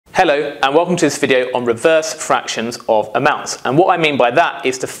Hello and welcome to this video on reverse fractions of amounts. And what I mean by that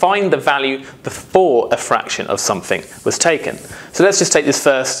is to find the value before a fraction of something was taken. So let's just take this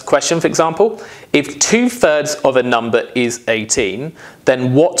first question for example. If 2/3 of a number is 18,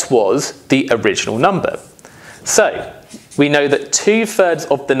 then what was the original number? So we know that 2/3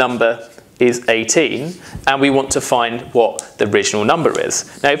 of the number is 18 and we want to find what the original number is.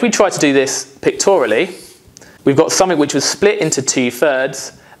 Now if we try to do this pictorially, we've got something which was split into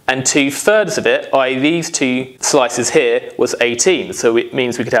 2/3 and 2/3 of it, i.e. these two slices here, was 18. So it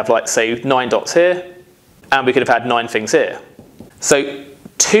means we could have, like, say, 9 dots here, and we could have had 9 things here. So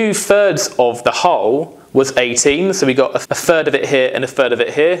 2/3 of the whole was 18, so we got a third of it here and a third of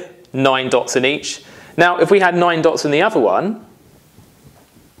it here, 9 dots in each. Now, if we had 9 dots in the other one,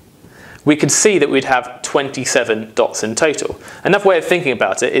 we could see that we'd have 27 dots in total. Another way of thinking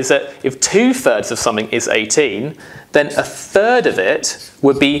about it is that if 2/3 of something is 18, then a third of it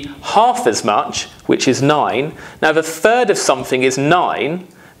would be half as much, which is 9. Now if a third of something is 9,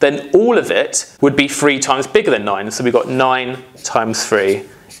 then all of it would be 3 times bigger than 9. So we've got 9 times 3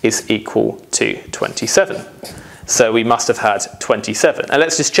 is equal to 27. So we must have had 27. And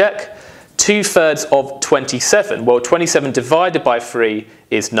let's just check. 2/3 of 27, well 27 divided by 3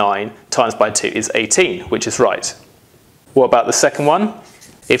 is 9, times by 2 is 18, which is right. What about the second one?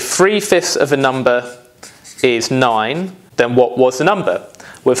 If 3/5 of a number is 9, then what was the number?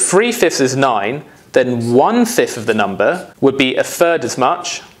 Well, if 3/5 is 9, then 1/5 of the number would be a third as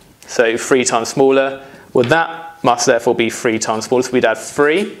much, so 3 times smaller. Well, that must therefore be 3 times smaller, so we'd add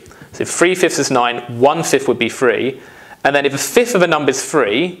 3. So if 3/5 is 9, 1/5 would be 3. And then if a fifth of a number is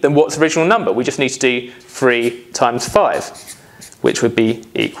 3, then what's the original number? We just need to do 3 times 5, which would be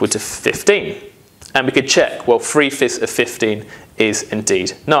equal to 15. And we could check, well, 3/5 of 15 is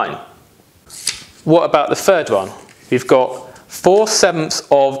indeed 9. What about the third one? We've got 4/7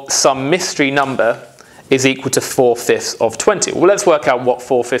 of some mystery number is equal to 4/5 of 20. Well, let's work out what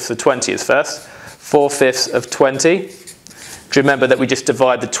 4/5 of 20 is first. 4/5 of 20. Do you remember that we just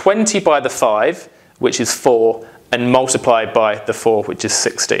divide the 20 by the 5, which is 4, and multiply by the 4, which is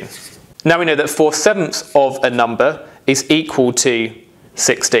 16. Now we know that 4/7 of a number is equal to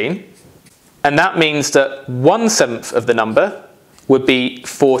 16. And that means that 1/7 of the number would be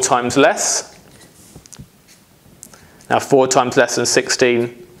 4 times less. Now 4 times less than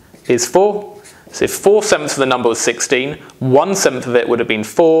 16 is 4. So if 4/7 of the number was 16, 1/7 of it would have been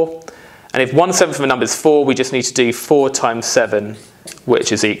 4. And if 1/7 of a number is 4, we just need to do 4 times 7,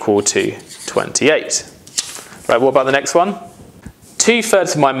 which is equal to 28. Right, what about the next one?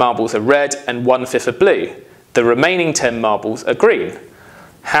 2/3 of my marbles are red and 1/5 are blue. The remaining 10 marbles are green.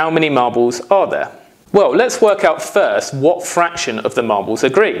 How many marbles are there? Well, let's work out first what fraction of the marbles are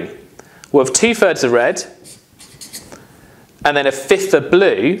green. Well, if 2/3 are red and then 1/5 are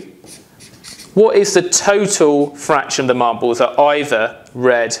blue, what is the total fraction of the marbles that are either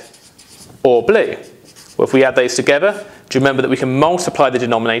red or blue? Well, if we add those together, do you remember that we can multiply the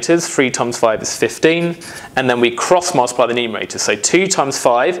denominators? 3 times 5 is 15, and then we cross multiply the numerators. So 2 times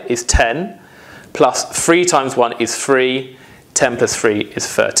 5 is 10, plus 3 times 1 is 3, 10 plus 3 is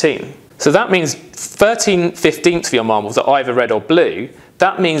 13. So that means 13/15 of your marbles are either red or blue.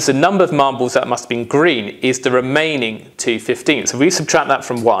 That means the number of marbles that must have been green is the remaining 2/15. So if we subtract that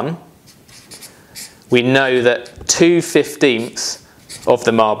from 1, we know that 2/15 of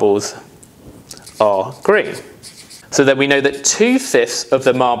the marbles are green. So then we know that 2/5 of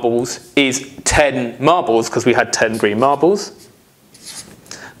the marbles is 10 marbles because we had 10 green marbles.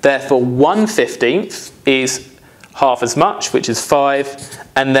 Therefore 1/15 is half as much, which is 5.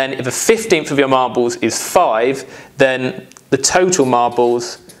 And then if 1/15 of your marbles is 5, then the total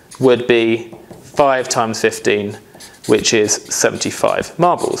marbles would be 5 times 15, which is 75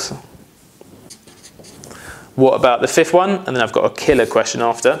 marbles. What about the fifth one? And then I've got a killer question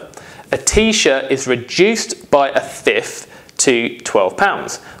after. A t-shirt is reduced by 1/5 to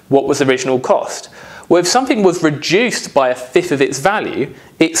 £12. What was the original cost? Well, if something was reduced by 1/5 of its value,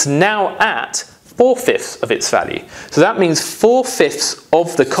 it's now at 4/5 of its value. So that means 4/5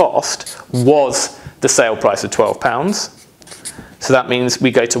 of the cost was the sale price of £12. So that means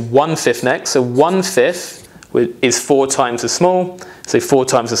we go to 1/5 next. So 1/5 is 4 times as small. So 4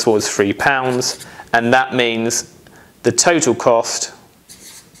 times as small is £3. And that means the total cost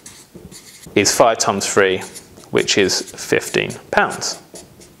is 5 times 3, which is £15.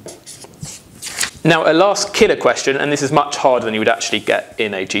 Now a last killer question, and this is much harder than you would actually get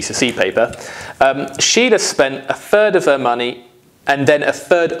in a GCSE paper. Sheila spent 1/3 of her money and then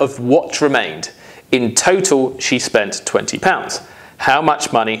 1/3 of what remained. In total, she spent £20. How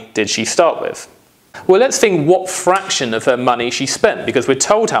much money did she start with? Well, let's think what fraction of her money she spent, because we're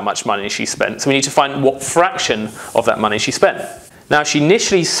told how much money she spent, so we need to find what fraction of that money she spent. Now, she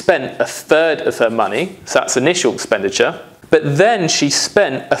initially spent a third of her money, so that's initial expenditure, but then she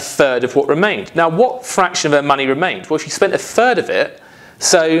spent a third of what remained. Now, what fraction of her money remained? Well, she spent a third of it,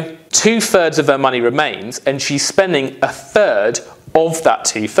 so 2/3 of her money remains, and she's spending a third of that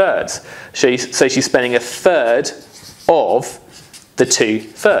 2/3. So she's spending a third of the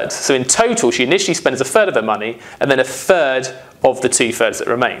 2/3. So in total, she initially spends a third of her money, and then a third of the 2/3 that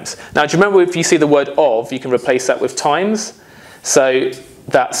remains. Now, do you remember if you see the word of, you can replace that with times? So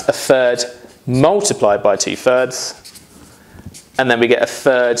that's a third multiplied by 2/3. And then we get a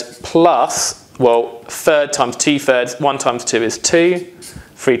third plus, well, third times 2/3, 1 times 2 is 2,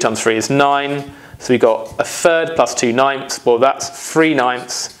 3 times 3 is 9. So we got a third plus 2/9, well, that's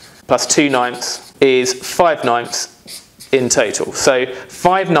 3/9 plus 2/9 is 5/9 in total. So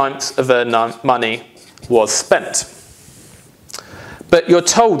 5/9 of her money was spent. But you're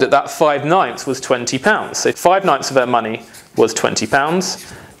told that 5/9 was £20. So 5/9 of her money was £20.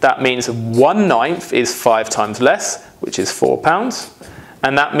 That means 1/9 is 5 times less, which is £4.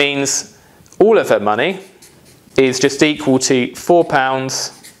 And that means all of her money is just equal to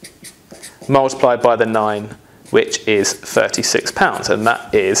 £4 multiplied by the 9, which is £36. And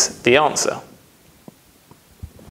that is the answer.